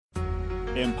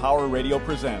Empower Radio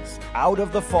presents Out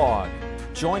of the Fog.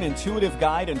 Join intuitive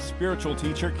guide and spiritual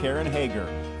teacher Karen Hager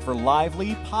for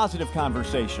lively, positive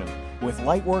conversation with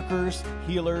light workers,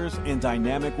 healers, and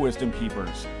dynamic wisdom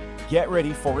keepers. Get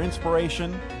ready for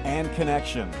inspiration and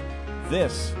connection.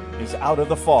 This is Out of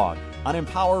the Fog on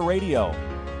Empower Radio.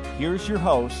 Here's your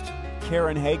host,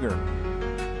 Karen Hager.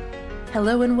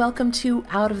 Hello and welcome to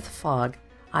Out of the Fog.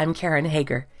 I'm Karen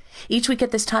Hager. Each week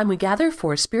at this time, we gather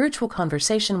for a spiritual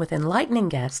conversation with enlightening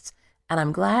guests, and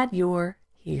I'm glad you're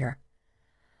here.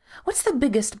 What's the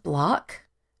biggest block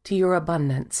to your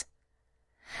abundance?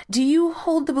 Do you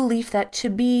hold the belief that to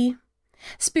be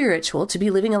spiritual, to be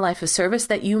living a life of service,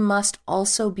 that you must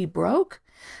also be broke?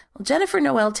 Well, Jennifer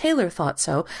Noel Taylor thought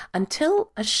so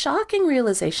until a shocking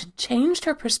realization changed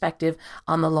her perspective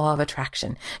on the law of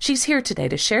attraction. She's here today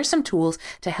to share some tools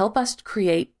to help us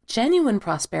create genuine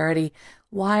prosperity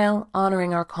while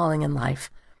honoring our calling in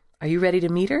life. Are you ready to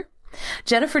meet her?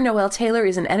 Jennifer Noel Taylor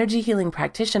is an energy healing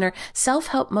practitioner,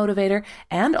 self-help motivator,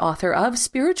 and author of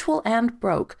Spiritual and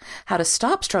Broke: How to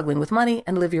Stop Struggling with Money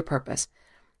and Live Your Purpose.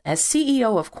 As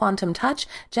CEO of Quantum Touch,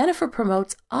 Jennifer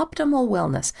promotes optimal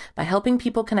wellness by helping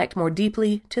people connect more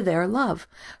deeply to their love.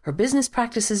 Her business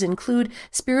practices include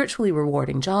spiritually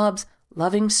rewarding jobs,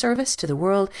 loving service to the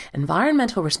world,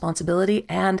 environmental responsibility,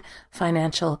 and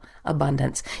financial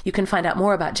abundance. You can find out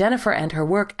more about Jennifer and her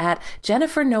work at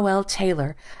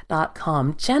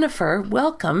jennifernoeltaylor.com. Jennifer,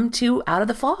 welcome to Out of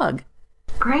the Fog.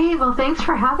 Great. Well, thanks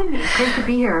for having me. Great to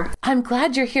be here. I'm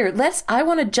glad you're here. I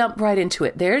want to jump right into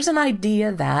it. There's an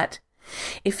idea that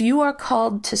if you are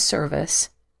called to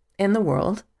service in the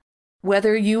world,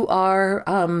 whether you are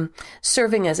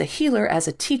serving as a healer, as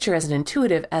a teacher, as an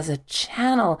intuitive, as a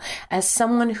channel, as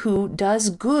someone who does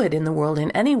good in the world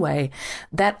in any way,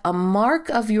 that a mark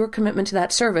of your commitment to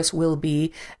that service will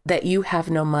be that you have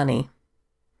no money.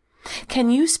 Can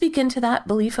you speak into that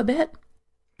belief a bit?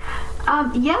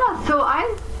 So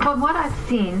from what I've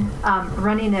seen,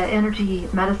 running an energy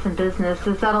medicine business,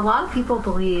 is that a lot of people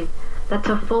believe that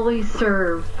to fully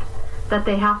serve, that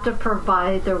they have to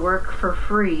provide their work for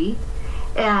free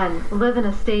and live in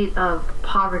a state of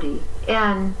poverty.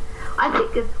 And I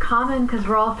think it's common because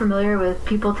we're all familiar with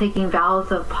people taking vows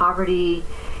of poverty,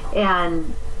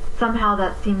 and somehow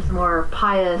that seems more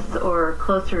pious or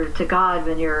closer to God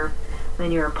when you're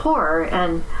poor.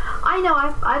 And I know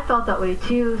I've felt that way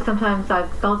too. Sometimes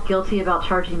I've felt guilty about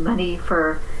charging money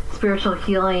for spiritual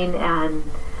healing, and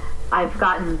I've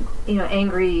gotten,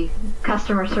 angry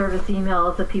customer service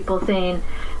emails of people saying,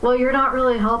 well, you're not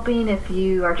really helping if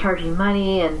you are charging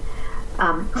money, and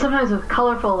sometimes with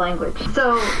colorful language.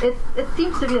 So it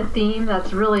seems to be a theme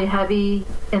that's really heavy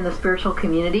in the spiritual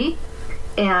community,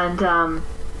 and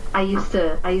I used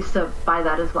to buy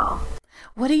that as well.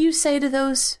 What do you say to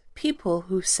those people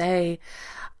who say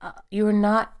you're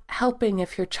not helping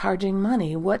if you're charging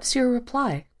money? What's your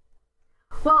reply?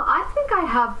 Well, I think I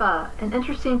have an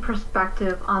interesting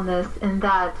perspective on this, in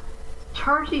that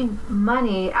charging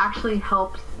money actually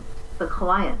helps the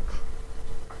client.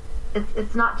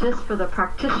 It's not just for the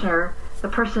practitioner. The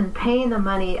person paying the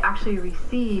money actually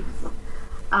receives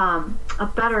a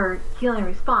better healing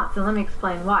response, and let me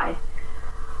explain why.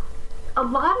 A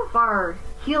lot of our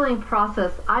healing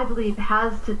process, I believe,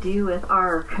 has to do with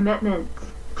our commitment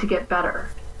to get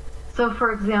better. So,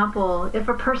 for example, if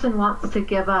a person wants to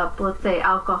give up, let's say,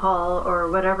 alcohol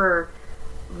or whatever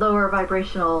lower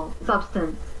vibrational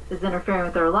substance is interfering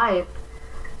with their life,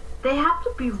 they have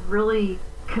to be really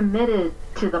committed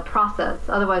to the process,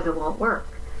 otherwise it won't work.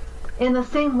 In the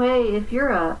same way, if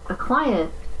you're a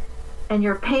client and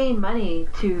you're paying money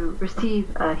to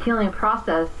receive a healing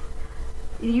process,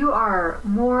 you are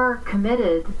more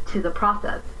committed to the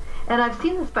process. And I've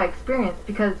seen this by experience,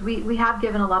 because we have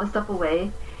given a lot of stuff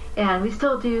away, and we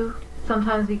still do.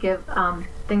 Sometimes we give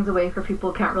things away for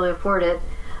people who can't really afford it.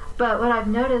 But what I've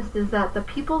noticed is that the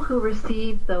people who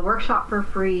receive the workshop for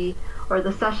free or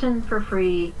the session for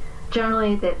free,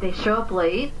 generally they show up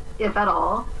late, if at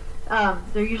all.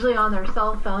 They're usually on their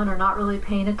cell phone or not really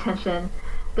paying attention.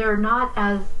 They're not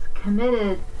as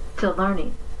committed to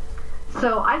learning.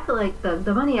 So I feel like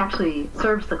the money actually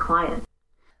serves the client.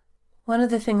 One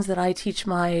of the things that I teach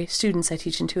my students, I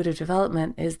teach intuitive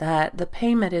development, is that the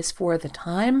payment is for the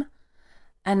time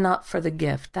and not for the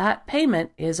gift. That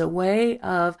payment is a way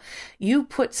of, you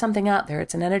put something out there.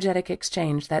 It's an energetic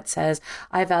exchange that says,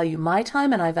 I value my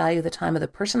time and I value the time of the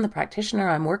person, the practitioner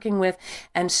I'm working with.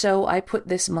 And so I put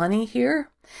this money here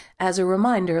as a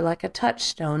reminder, like a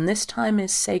touchstone. This time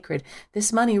is sacred.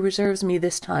 This money reserves me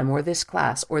this time, or this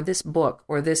class, or this book,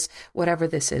 or this, whatever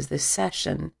this is, this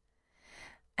session.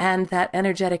 And that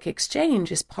energetic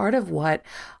exchange is part of what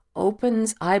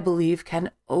I believe,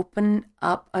 can open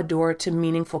up a door to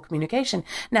meaningful communication.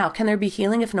 Now, can there be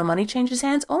healing if no money changes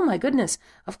hands? Oh my goodness,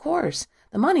 of course.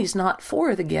 The money's not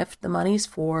for the gift. The money's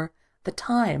for the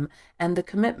time and the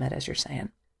commitment, as you're saying.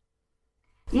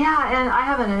 Yeah, and I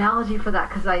have an analogy for that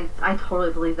because I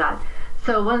totally believe that.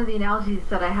 So one of the analogies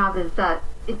that I have is that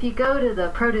if you go to the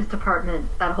produce department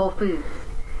at Whole Foods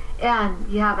and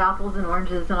you have apples and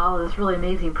oranges and all of this really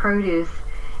amazing produce,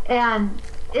 and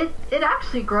it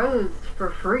actually grows for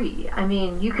free. I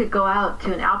mean, you could go out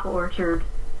to an apple orchard,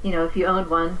 if you owned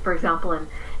one, for example,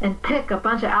 and pick a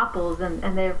bunch of apples,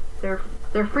 and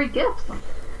they're free gifts.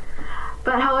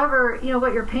 But however,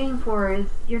 what you're paying for is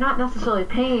you're not necessarily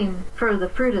paying for the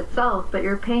fruit itself, but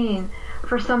you're paying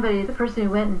for the person who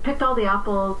went and picked all the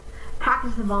apples,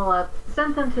 packaged them all up,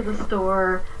 sent them to the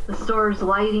store's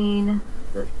lighting,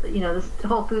 the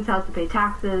Whole Foods has to pay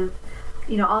taxes,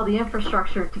 all the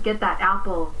infrastructure to get that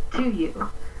apple to you.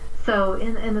 So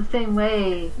in the same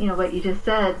way, what you just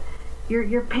said,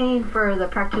 you're paying for the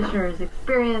practitioner's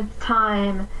experience,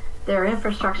 time, their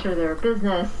infrastructure, their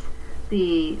business,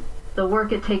 the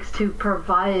work it takes to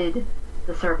provide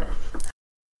the service.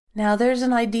 Now, there's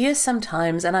an idea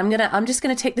sometimes, and I'm just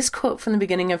gonna take this quote from the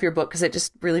beginning of your book because it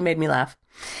just really made me laugh.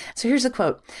 So here's the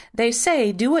quote. They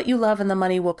say, do what you love and the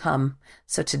money will come.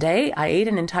 So today I ate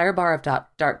an entire bar of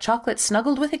dark chocolate,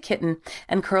 snuggled with a kitten,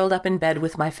 and curled up in bed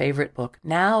with my favorite book.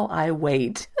 Now I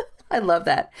wait. I love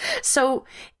that. So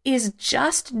is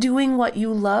just doing what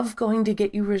you love going to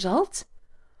get you results?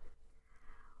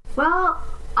 Well,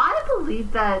 I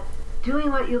believe that doing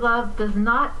what you love does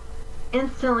not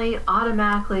instantly,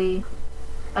 automatically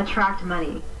attract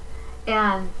money.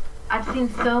 And I've seen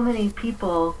so many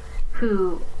people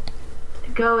who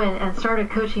go in and start a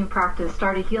coaching practice,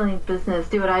 start a healing business,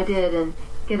 do what I did, and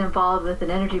get involved with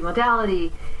an energy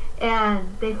modality.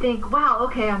 And they think, wow,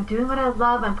 okay, I'm doing what I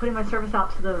love. I'm putting my service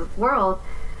out to the world.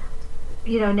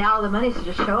 Now the money should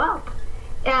just show up.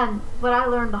 And what I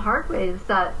learned the hard way is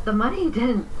that the money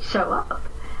didn't show up.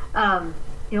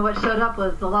 What showed up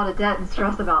was a lot of debt and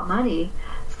stress about money.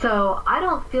 So I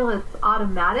don't feel it's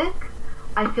automatic.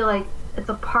 I feel like it's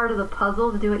a part of the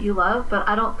puzzle to do what you love, but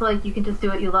I don't feel like you can just do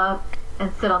what you love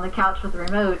and sit on the couch with the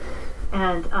remote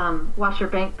and watch your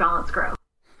bank balance grow.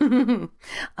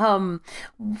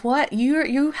 What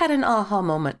you had an aha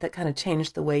moment that kind of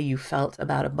changed the way you felt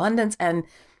about abundance, and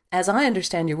as I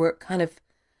understand your work, kind of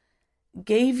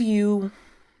gave you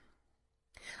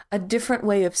a different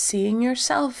way of seeing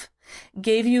yourself.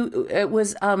 It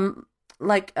was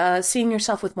seeing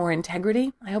yourself with more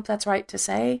integrity. I hope that's right to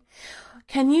say.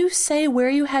 Can you say where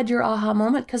you had your aha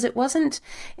moment? Because it wasn't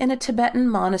in a Tibetan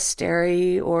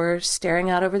monastery or staring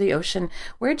out over the ocean.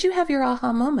 Where'd you have your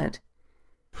aha moment?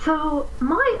 So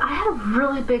I had a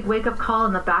really big wake-up call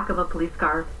in the back of a police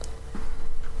car.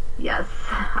 Yes,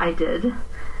 I did.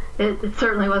 It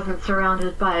certainly wasn't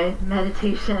surrounded by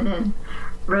meditation and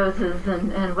roses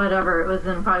and whatever. It was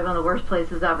in probably one of the worst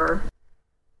places ever.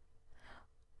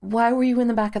 Why were you in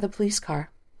the back of the police car?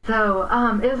 So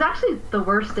it was actually the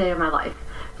worst day of my life.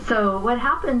 So what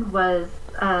happened was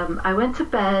I went to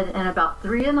bed, and about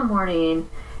 3 a.m,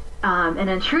 an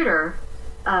intruder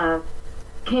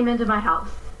came into my house,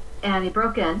 and he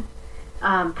broke in.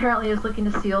 Apparently he was looking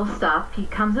to steal stuff. He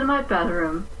comes in my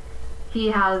bedroom. He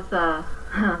has a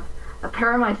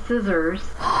pair of my scissors,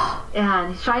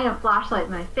 and he's shining a flashlight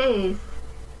in my face,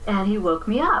 and he woke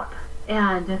me up.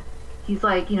 And he's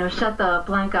like, shut the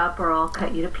blank up or I'll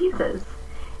cut you to pieces.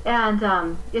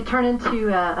 And it turned into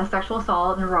a sexual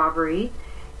assault and a robbery.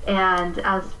 And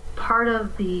as part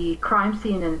of the crime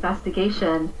scene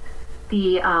investigation,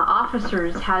 the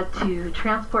officers had to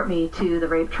transport me to the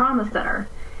rape trauma center.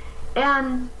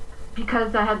 And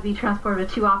because I had to be transported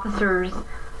with 2 officers,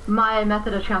 my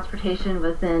method of transportation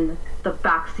was in the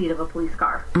back seat of a police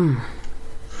car.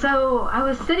 So I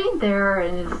was sitting there,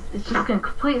 and it's just in a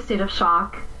complete state of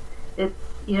shock. It's,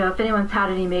 if anyone's had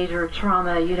any major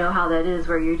trauma, you know how that is,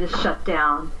 where you're just shut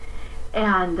down.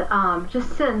 And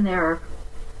just sitting there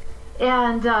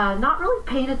and not really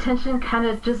paying attention, kind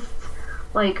of just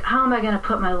like, how am I going to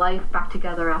put my life back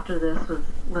together after this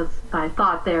was my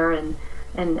thought there. And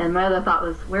my other thought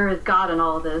was, where is God in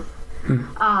all of this?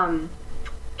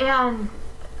 And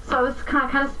so I was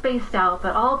kind of spaced out,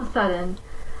 but all of a sudden,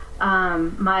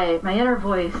 my inner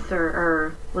voice,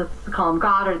 or let's call him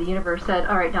God or the universe, said,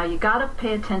 all right, now you got to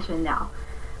pay attention now.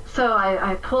 So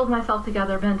I pulled myself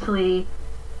together mentally,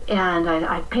 and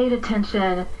I paid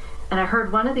attention, and I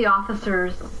heard one of the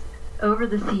officers over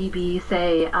the CB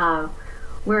say,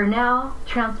 we're now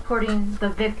transporting the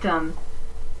victim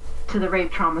to the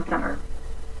rape trauma center.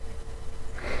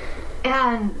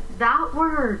 And that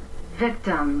word,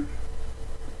 victim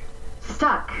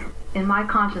stuck in my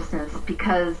consciousness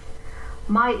because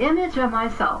my image of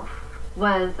myself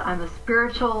was I'm a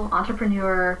spiritual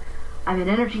entrepreneur, I'm an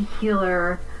energy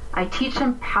healer, I teach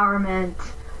empowerment,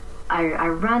 I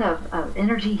run a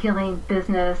energy healing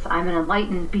business, I'm an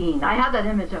enlightened being. I had that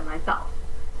image of myself.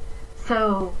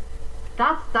 So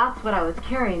that's what I was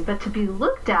carrying. But to be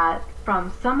looked at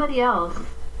from somebody else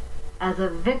as a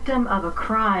victim of a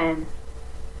crime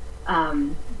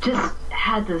just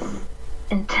had this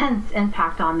intense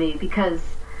impact on me, because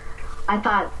I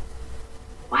thought,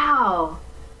 wow,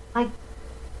 like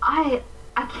I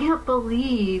can't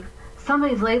believe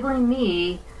somebody's labeling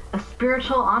me, a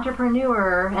spiritual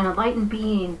entrepreneur and enlightened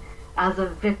being, as a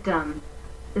victim.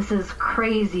 This is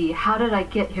crazy. How did I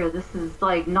get here? This is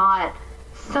like not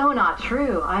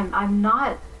true. I'm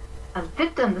not a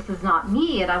victim. This is not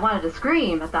me. And I wanted to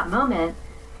scream at that moment.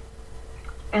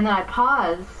 And then I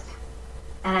paused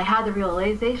and I had the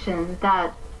realization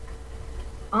that,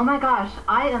 oh my gosh,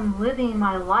 I am living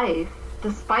my life,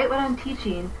 despite what I'm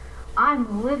teaching,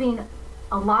 I'm living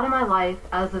a lot of my life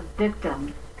as a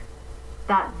victim.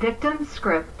 That victim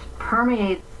script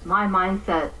permeates my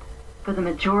mindset for the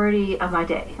majority of my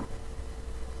day.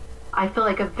 I feel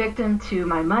like a victim to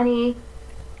my money.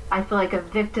 I feel like a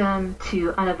victim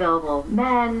to unavailable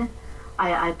men.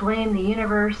 I blame the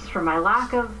universe for my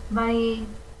lack of money.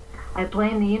 I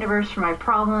blame the universe for my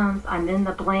problems. I'm in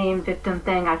the blame victim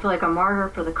thing. I feel like a martyr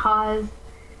for the cause.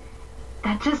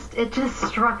 It just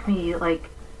struck me like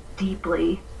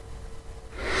deeply.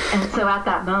 And so at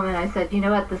that moment I said, you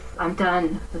know what, I'm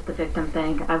done with the victim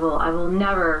thing. I will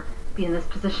never be in this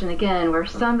position again where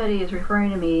somebody is referring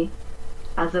to me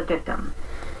as a victim.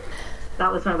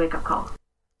 That was my wake-up call.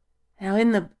 Now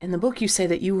in the book you say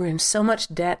that you were in so much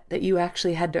debt that you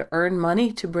actually had to earn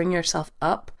money to bring yourself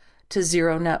up to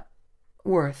zero net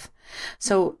worth.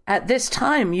 So at this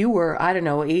time you were, I don't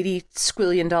know, $80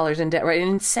 squillion in debt, right? An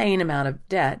insane amount of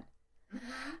debt.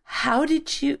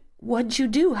 Mm-hmm. What'd you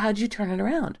do? How'd you turn it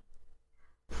around?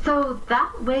 So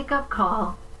that wake-up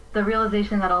call, the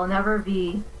realization that I'll never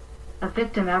be a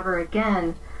victim ever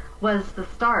again, was the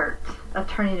start of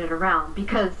turning it around.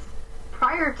 Because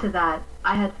prior to that,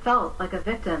 I had felt like a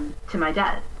victim to my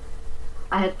debt.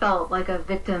 I had felt like a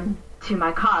victim to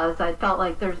my cause. I felt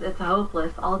like it's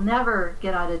hopeless. I'll never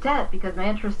get out of debt because my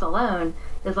interest alone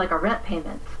is like a rent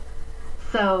payment.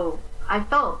 So I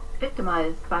felt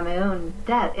victimized by my own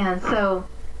debt. And so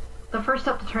the first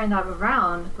step to turn that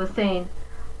around was saying,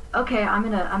 okay, I'm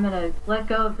gonna let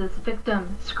go of this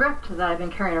victim script that I've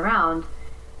been carrying around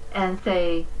and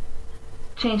say,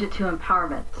 change it to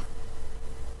empowerment.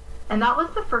 And that was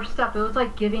the first step. It was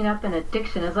like giving up an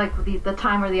addiction. It's like the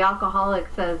time where the alcoholic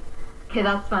says, okay,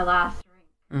 that's my last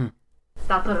drink.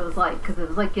 That's what it was like, because it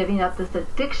was like giving up this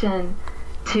addiction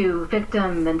to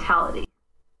victim mentality.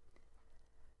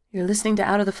 You're listening to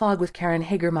Out of the Fog with Karen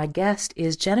Hager. My guest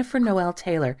is Jennifer Noel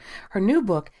Taylor. Her new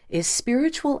book is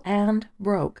Spiritual and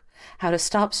Broke: How to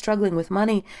Stop Struggling with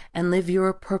Money and Live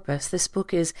Your Purpose. This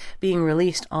book is being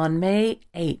released on May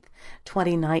 8th,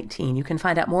 2019. You can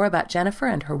find out more about Jennifer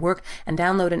and her work and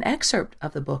download an excerpt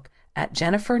of the book at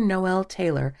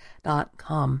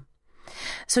jennifernoeltaylor.com.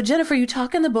 So Jennifer, you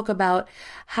talk in the book about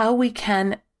how we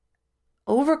can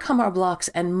overcome our blocks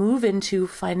and move into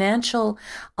financial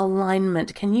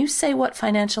alignment. Can you say what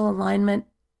financial alignment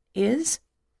is?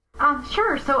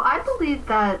 Sure. So I believe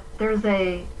that there's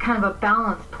a kind of a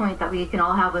balance point that we can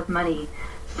all have with money.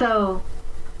 So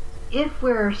if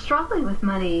we're struggling with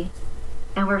money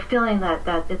and we're feeling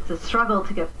that it's a struggle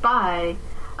to get by,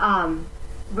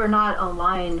 we're not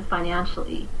aligned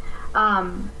financially.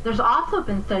 There's also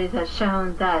been studies that have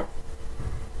shown that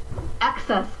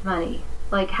excess money,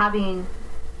 like having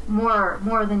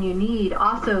more than you need,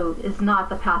 also is not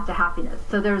the path to happiness.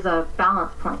 So there's a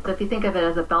balance point. So if you think of it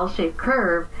as a bell-shaped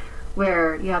curve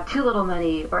where you have too little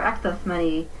money or excess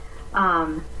money,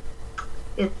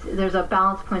 there's a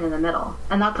balance point in the middle.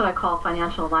 And that's what I call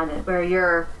financial alignment, where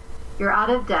you're out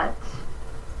of debt,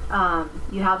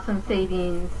 you have some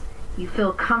savings, you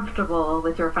feel comfortable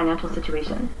with your financial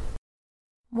situation.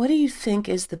 What do you think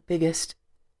is the biggest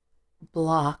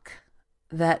block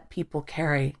that people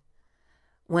carry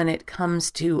when it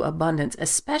comes to abundance,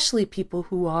 especially people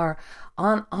who are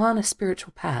on a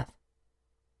spiritual path?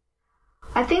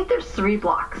 I think there's 3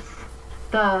 blocks.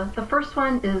 The first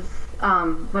one is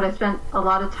what I spent a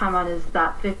lot of time on, is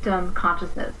that victim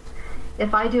consciousness.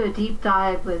 If I do a deep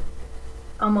dive with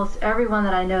almost everyone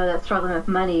that I know that's struggling with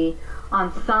money,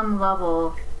 on some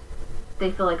level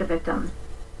they feel like a victim.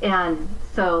 And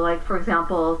so, like, for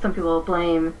example, some people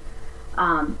blame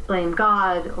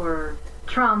God or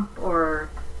Trump or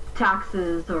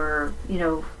taxes or,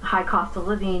 high cost of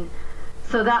living.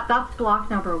 So that's block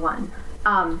number one.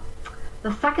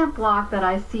 The second block that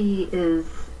I see is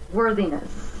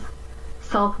worthiness,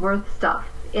 self-worth stuff.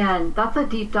 And that's a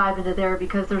deep dive into there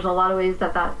because there's a lot of ways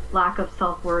that lack of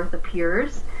self-worth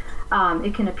appears.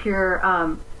 It can appear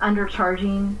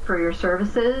undercharging for your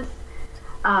services.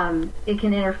 It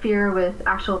can interfere with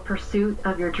actual pursuit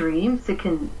of your dreams. It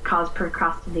can cause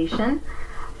procrastination.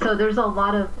 So there's a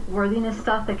lot of worthiness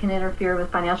stuff that can interfere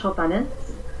with financial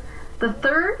abundance. The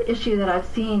third issue that I've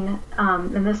seen,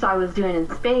 and this I was doing in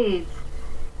spades,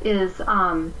 is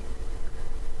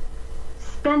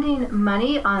spending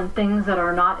money on things that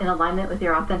are not in alignment with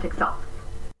your authentic self.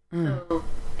 So,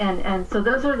 and so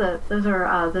those are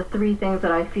the three things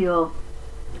that I feel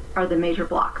are the major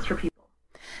blocks for people.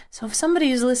 So if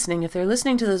somebody is listening, if they're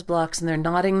listening to those blocks and they're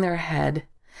nodding their head,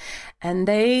 and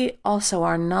they also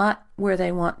are not where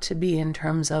they want to be in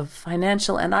terms of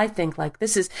financial, and I think like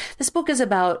this book is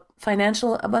about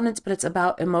financial abundance, but it's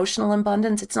about emotional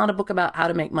abundance. It's not a book about how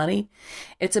to make money.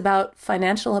 It's about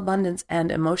financial abundance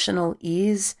and emotional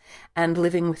ease and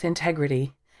living with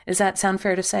integrity. Does that sound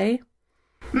fair to say?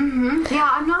 Mm-hmm. Yeah,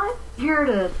 I'm not here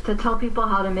to tell people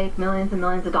how to make millions and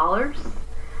millions of dollars.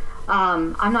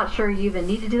 I'm not sure you even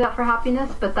need to do that for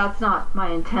happiness, but that's not my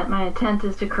intent. My intent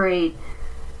is to create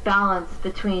balance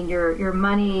between your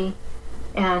money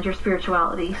and your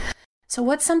spirituality. So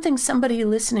what's something somebody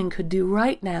listening could do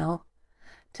right now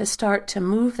to start to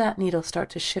move that needle, start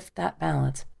to shift that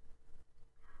balance?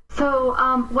 So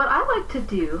what I like to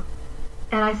do,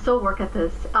 and I still work at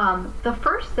this, the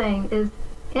first thing is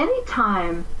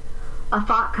anytime a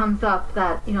thought comes up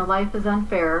that, life is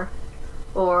unfair,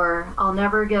 or I'll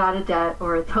never get out of debt,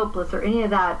 or it's hopeless, or any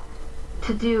of that,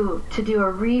 to do a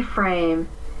reframe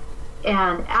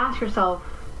and ask yourself,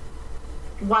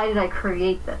 why did I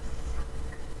create this?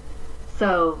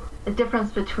 So the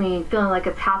difference between feeling like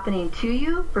it's happening to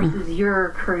you versus you're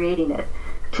creating it,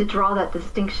 to draw that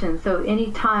distinction. So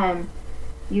anytime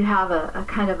you have a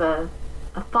kind of a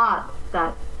thought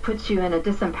that puts you in a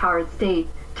disempowered state,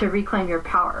 to reclaim your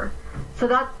power. So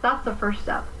that's the first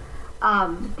step.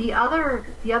 The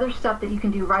other step that you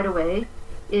can do right away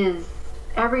is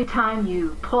every time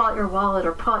you pull out your wallet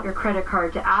or pull out your credit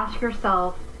card, to ask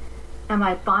yourself, am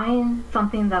I buying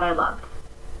something that I love?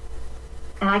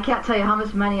 And I can't tell you how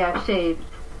much money I've saved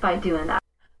by doing that.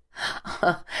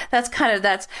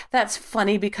 That's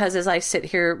funny, because as I sit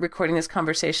here recording this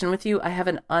conversation with you, I have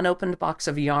an unopened box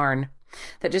of yarn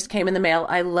that just came in the mail.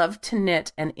 I love to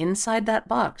knit, and inside that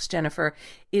box, Jennifer,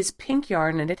 is pink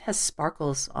yarn, and it has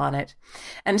sparkles on it.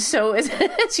 And so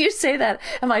as you say that,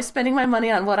 am I spending my money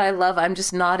on what I love? I'm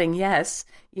just nodding. Yes,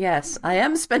 I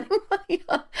am spending money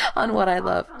on what I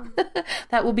love.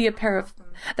 That will be a pair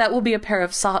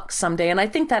of socks someday. And I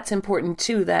think that's important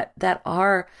too, that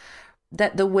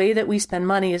the way that we spend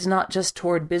money is not just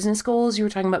toward business goals. You were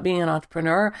talking about being an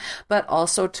entrepreneur, but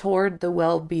also toward the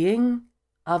well-being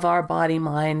of our body,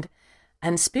 mind,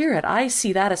 and spirit. I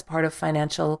see that as part of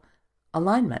financial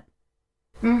alignment.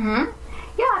 Mm-hmm.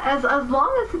 Yeah, as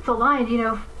long as it's aligned,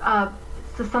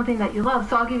 to something that you love.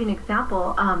 So I'll give you an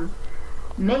example.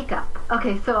 Makeup.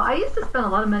 Okay, so I used to spend a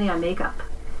lot of money on makeup.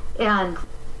 And,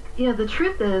 the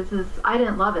truth is I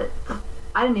didn't love it.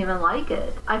 I didn't even like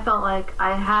it. I felt like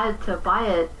I had to buy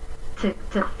it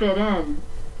to fit in.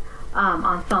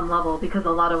 On some level, because a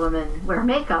lot of women wear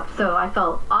makeup, so I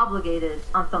felt obligated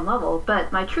on some level.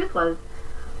 But my truth was,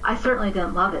 I certainly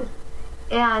didn't love it.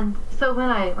 And so when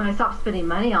I stopped spending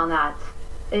money on that,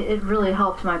 it really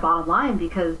helped my bottom line,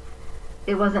 because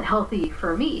it wasn't healthy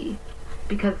for me,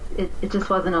 because it just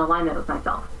wasn't in alignment with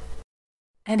myself.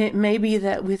 And it may be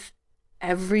that with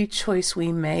every choice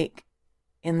we make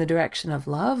in the direction of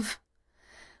love,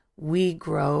 we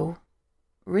grow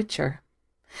richer.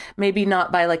 Maybe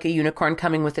not by like a unicorn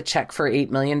coming with a check for $8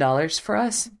 million for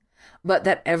us, but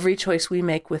that every choice we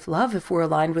make with love, if we're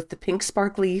aligned with the pink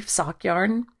sparkly sock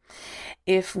yarn,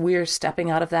 if we're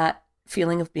stepping out of that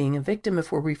feeling of being a victim,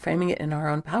 if we're reframing it in our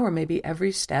own power, maybe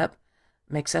every step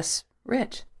makes us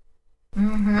rich.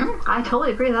 Mm-hmm. I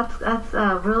totally agree. That's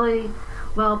really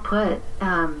well put.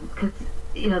 Because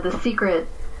the secret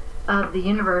of the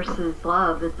universe is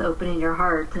love. It's opening your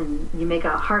heart, and you make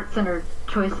a heart-centered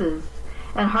choices.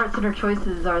 And heart-centered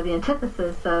choices are the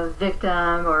antithesis of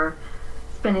victim or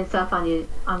spending stuff on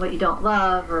what you don't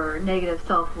love, or negative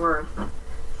self-worth.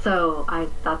 So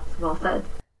that's well said.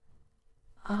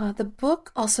 The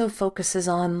book also focuses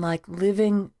on like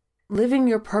living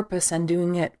your purpose and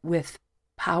doing it with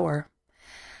power.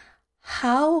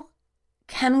 How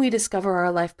can we discover our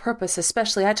life purpose?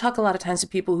 Especially, I talk a lot of times to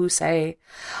people who say,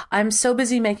 I'm so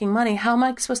busy making money. How am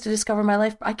I supposed to discover my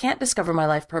life? I can't discover my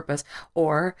life purpose.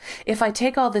 Or if I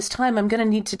take all this time, I'm going to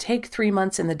need to take 3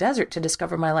 months in the desert to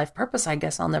discover my life purpose. I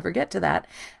guess I'll never get to that.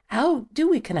 How do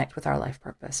we connect with our life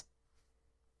purpose?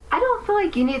 I don't feel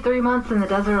like you need 3 months in the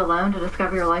desert alone to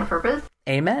discover your life purpose.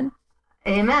 Amen.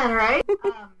 Amen, right?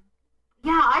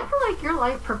 Yeah, I feel like your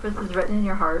life purpose is written in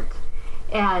your heart.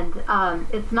 And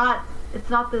it's not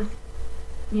this,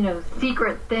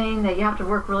 secret thing that you have to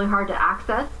work really hard to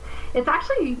access. It's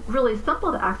actually really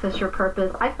simple to access your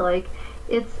purpose. I feel like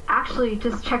it's actually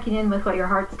just checking in with what your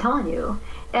heart's telling you.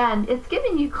 And it's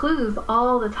giving you clues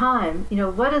all the time.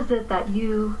 What is it that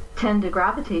you tend to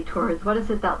gravitate towards? What is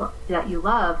it that you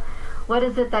love? What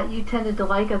is it that you tended to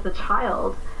like as a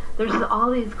child? There's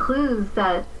all these clues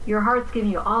that your heart's giving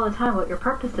you all the time what your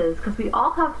purpose is, because we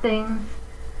all have things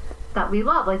that we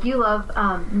love. Like you love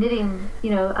knitting,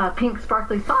 pink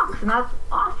sparkly socks, and that's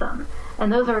awesome.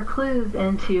 And those are clues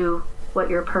into what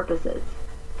your purpose is.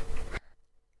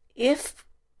 If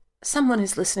someone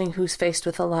is listening who's faced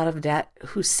with a lot of debt,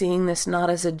 who's seeing this not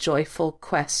as a joyful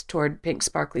quest toward pink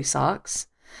sparkly socks,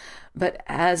 but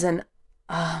as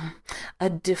a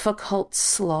difficult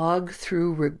slog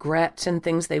through regret and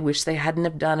things they wish they hadn't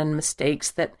have done and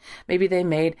mistakes that maybe they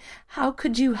made, how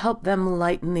could you help them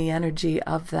lighten the energy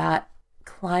of that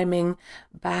climbing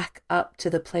back up to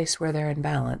the place where they're in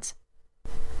balance?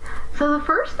 So the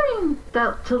first thing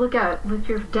to look at if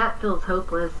your debt feels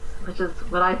hopeless, which is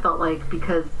what I felt like,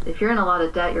 because if you're in a lot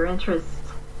of debt, your interest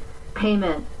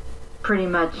payment pretty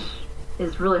much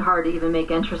is really hard to even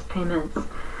make interest payments.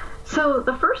 So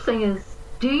the first thing is,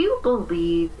 do you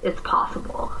believe it's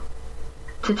possible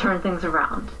to turn things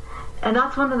around? And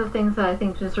that's one of the things that I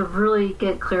think just to really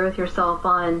get clear with yourself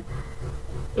on.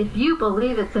 If you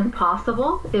believe it's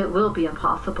impossible, it will be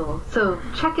impossible. So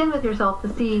check in with yourself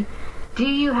to see, do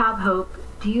you have hope?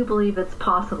 Do you believe it's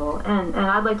possible? And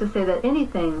I'd like to say that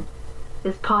anything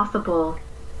is possible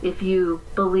if you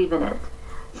believe in it.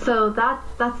 So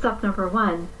that's step number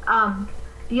one.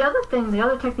 The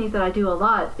other technique that I do a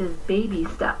lot is baby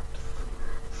steps.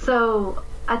 So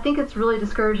I think it's really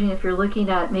discouraging if you're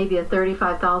looking at maybe a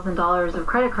 $35,000 of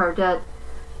credit card debt,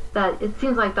 that it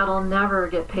seems like that'll never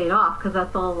get paid off because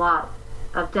that's a lot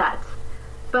of debt.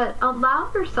 But allow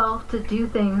yourself to do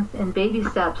things in baby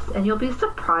steps, and you'll be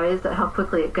surprised at how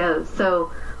quickly it goes.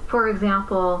 So, for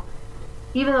example,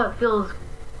 even though it feels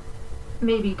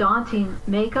maybe daunting,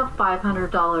 make a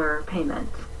 $500 payment.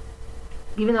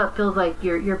 Even though it feels like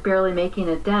you're barely making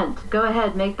a dent, go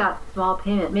ahead, make that small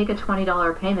payment, make a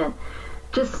 $20 payment.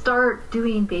 Just start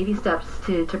doing baby steps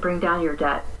to bring down your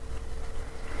debt.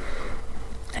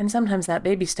 And sometimes that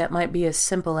baby step might be as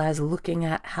simple as looking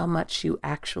at how much you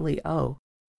actually owe.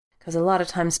 Because a lot of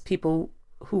times people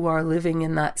who are living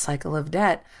in that cycle of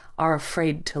debt are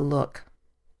afraid to look.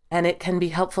 And it can be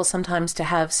helpful sometimes to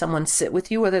have someone sit with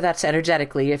you, whether that's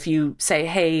energetically, if you say,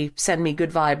 hey, send me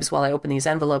good vibes while I open these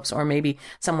envelopes, or maybe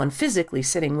someone physically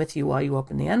sitting with you while you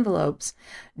open the envelopes,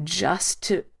 just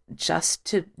to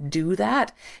do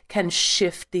that can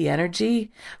shift the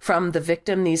energy from the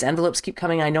victim. These envelopes keep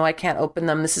coming. I know I can't open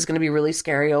them. This is going to be really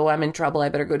scary. Oh, I'm in trouble. I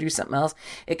better go do something else.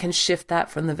 It can shift that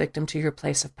from the victim to your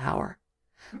place of power.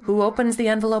 Who opens the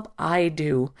envelope? I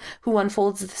do. Who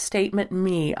unfolds the statement?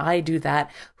 Me. I do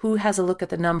that. Who has a look at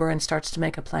the number and starts to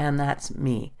make a plan? That's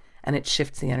me. And it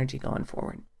shifts the energy going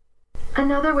forward.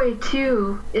 Another way,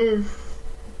 too, is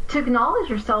to acknowledge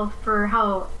yourself for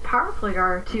how powerful you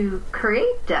are to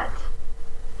create debt.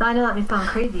 Now, I know that may sound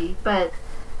crazy, but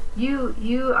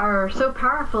you are so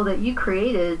powerful that you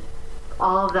created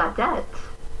all of that debt.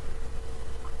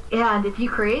 And if you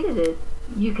created it,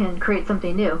 you can create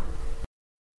something new.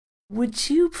 Would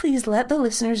you please let the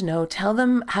listeners know, tell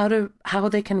them how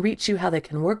they can reach you, how they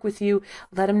can work with you,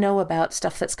 let them know about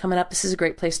stuff that's coming up. This is a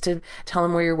great place to tell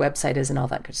them where your website is and all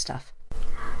that good stuff.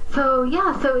 So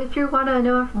if you want to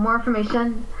know more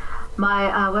information,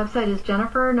 my website is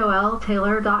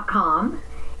jennifernoeltaylor.com.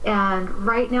 And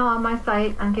right now on my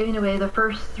site, I'm giving away the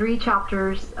first 3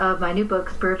 chapters of my new book,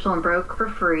 Spiritual and Broke, for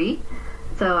free.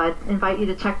 So I invite you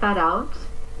to check that out.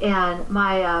 And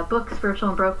my book, Spiritual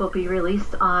and Broke, will be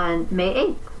released on May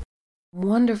 8th.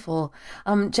 Wonderful.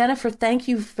 Jennifer, thank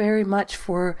you very much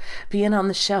for being on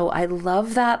the show. I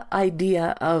love that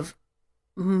idea of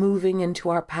moving into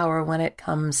our power when it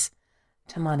comes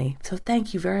to money. So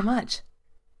thank you very much.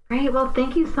 Great. Well,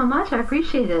 thank you so much. I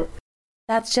appreciate it.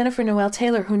 That's Jennifer Noel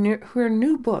Taylor, her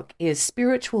new book is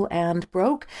Spiritual and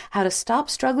Broke, How to Stop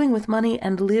Struggling with Money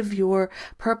and Live Your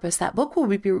Purpose. That book will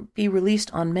be released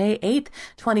on May 8th,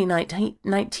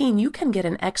 2019. You can get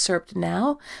an excerpt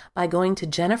now by going to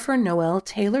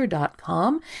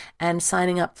jennifernoeltaylor.com and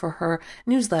signing up for her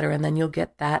newsletter, and then you'll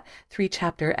get that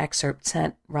 3-chapter excerpt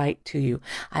sent right to you.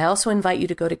 I also invite you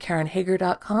to go to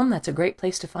KarenHager.com. That's a great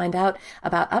place to find out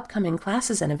about upcoming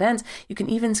classes and events. You can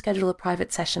even schedule a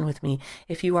private session with me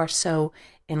if you are so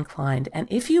inclined.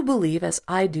 And if you believe, as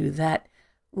I do, that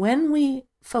when we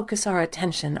focus our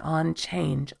attention on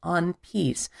change, on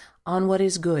peace, on what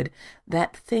is good,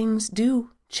 that things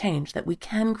do change, that we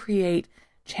can create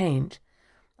change,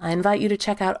 I invite you to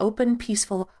check out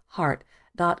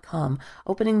openpeacefulheart.com.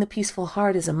 Opening the Peaceful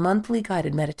Heart is a monthly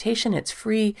guided meditation. It's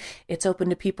free. It's open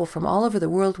to people from all over the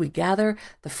world. We gather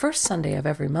the first Sunday of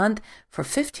every month for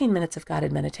 15 minutes of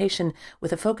guided meditation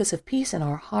with a focus of peace in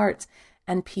our hearts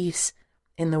and peace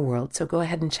in the world. So go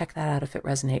ahead and check that out if it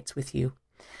resonates with you.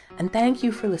 And thank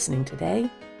you for listening today.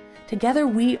 Together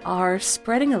we are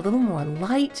spreading a little more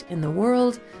light in the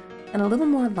world, and a little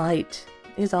more light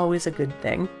is always a good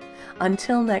thing.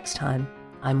 Until next time,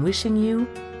 I'm wishing you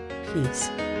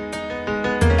peace.